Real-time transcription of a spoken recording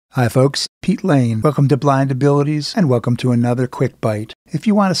Hi folks, Pete Lane. Welcome to Blind Abilities and welcome to another Quick Bite. If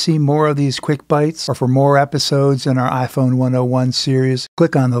you want to see more of these Quick Bites or for more episodes in our iPhone 101 series,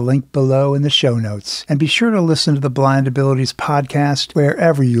 click on the link below in the show notes. And be sure to listen to the Blind Abilities podcast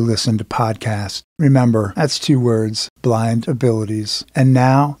wherever you listen to podcasts. Remember, that's 2 words, Blind Abilities. And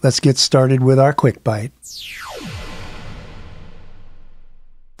now, let's get started with our Quick Bite.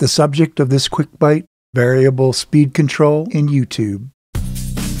 The subject of this Quick Bite, variable speed control in YouTube.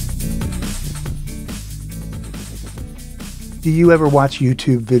 Do you ever watch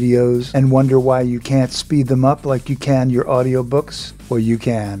YouTube videos and wonder why you can't speed them up like you can your audiobooks? Well, you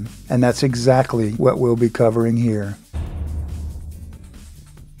can. And that's exactly what we'll be covering here.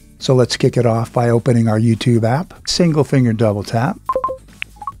 So let's kick it off by opening our YouTube app. Single finger double tap.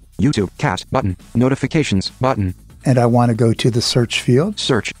 YouTube, cat, button, notifications, button. And I want to go to the search field.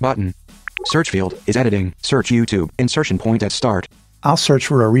 Search, button. Search field is editing. Search YouTube. Insertion point at start. I'll search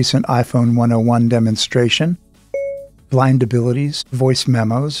for a recent iPhone 101 demonstration. Blind Abilities, Voice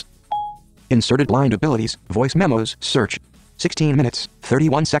Memos. Inserted Blind Abilities, Voice Memos, search. 16 minutes,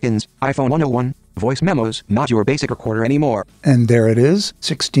 31 seconds, iPhone 101, Voice Memos, not your basic recorder anymore. And there it is,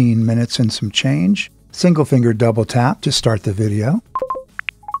 16 minutes and some change. Single finger double tap to start the video.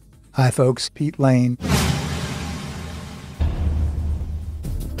 Hi folks, Pete Lane.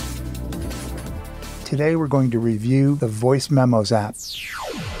 Today we're going to review the Voice Memos app.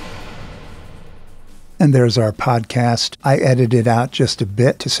 And there's our podcast. I edited out just a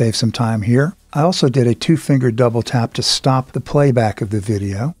bit to save some time here. I also did a 2-finger double tap to stop the playback of the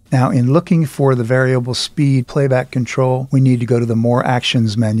video. Now, in looking for the variable speed playback control, we need to go to the More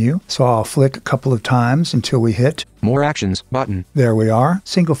Actions menu. So I'll flick a couple of times until we hit More Actions button. There we are.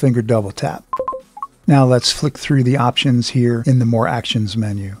 Single finger double tap. Now let's flick through the options here in the More Actions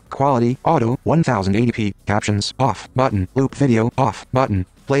menu. Quality, Auto, 1080p, Captions, off, button, Loop Video, off, button,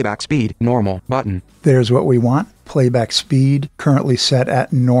 Playback Speed, normal, button. There's what we want. Playback speed, currently set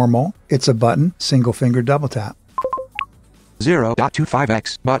at normal. It's a button, single finger double tap.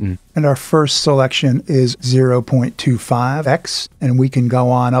 0.25x, button. And our first selection is 0.25x, and we can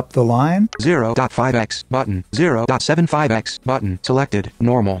go on up the line. 0.5x, button. 0.75x, button. Selected,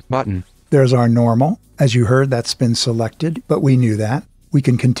 normal, button. There's our normal. As you heard, that's been selected, but we knew that. We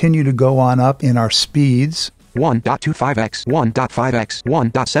can continue to go on up in our speeds. 1.25x, 1.5x,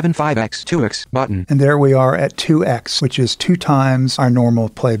 1.75x, 2x, button. And there we are at 2x, which is 2 times our normal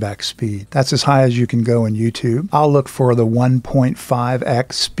playback speed. That's as high as you can go in YouTube. I'll look for the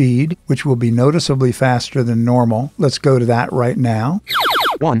 1.5x speed, which will be noticeably faster than normal. Let's go to that right now.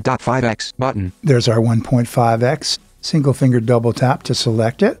 1.5x, button. There's our 1.5x. Single finger double tap to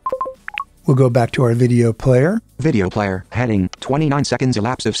select it. We'll go back to our video player. Video player, heading, 29 seconds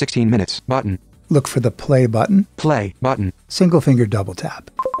elapsed of 16 minutes, button. Look for the play button. Play button. Single finger double tap.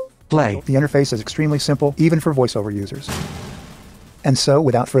 Play. The interface is extremely simple, even for voiceover users. And so,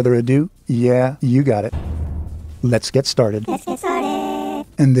 without further ado, yeah, you got it. Let's get started.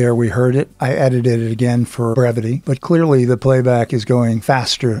 And there we heard it. I edited it again for brevity, but clearly the playback is going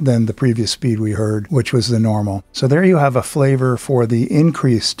faster than the previous speed we heard, which was the normal. So there you have a flavor for the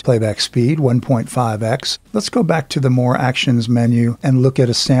increased playback speed, 1.5x. Let's go back to the More Actions menu and look at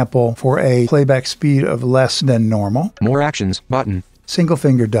a sample for a playback speed of less than normal. More Actions button. Single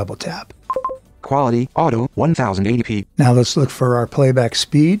finger double tap. Quality, Auto, 1080p. Now let's look for our playback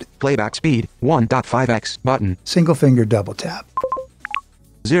speed. Playback speed, 1.5x button. Single finger double tap.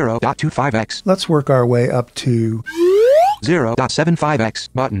 0.25x. Let's work our way up to 0.75x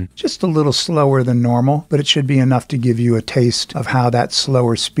button. Just a little slower than normal, but it should be enough to give you a taste of how that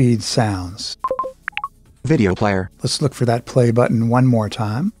slower speed sounds. Video player. Let's look for that play button one more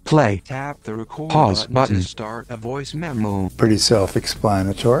time. Play. Tap the record Pause button to start a voice memo. Pretty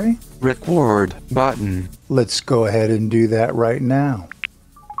self-explanatory. Record button. Let's go ahead and do that right now.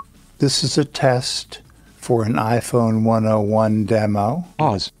 This is a test for an iPhone 101 demo.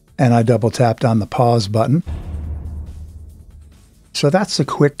 Pause. And I double tapped on the pause button. So that's a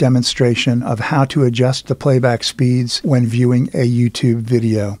quick demonstration of how to adjust the playback speeds when viewing a YouTube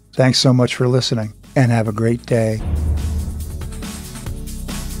video. Thanks so much for listening, and have a great day.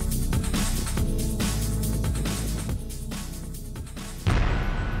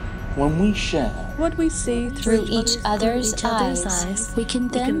 When we share what we see through each other's eyes, we can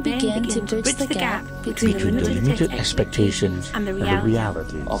then begin to bridge the gap between the limited expectations and the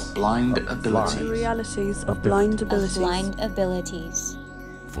realities of blind abilities. The realities of blind abilities.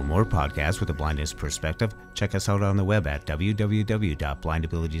 For more podcasts with a blindness perspective, check us out on the web at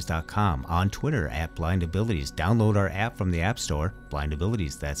www.blindabilities.com, on Twitter at blindabilities. Download our app from the App Store,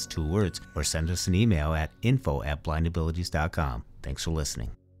 blindabilities, that's 2 words, or send us an email at info@blindabilities.com. Thanks for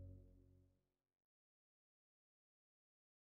listening.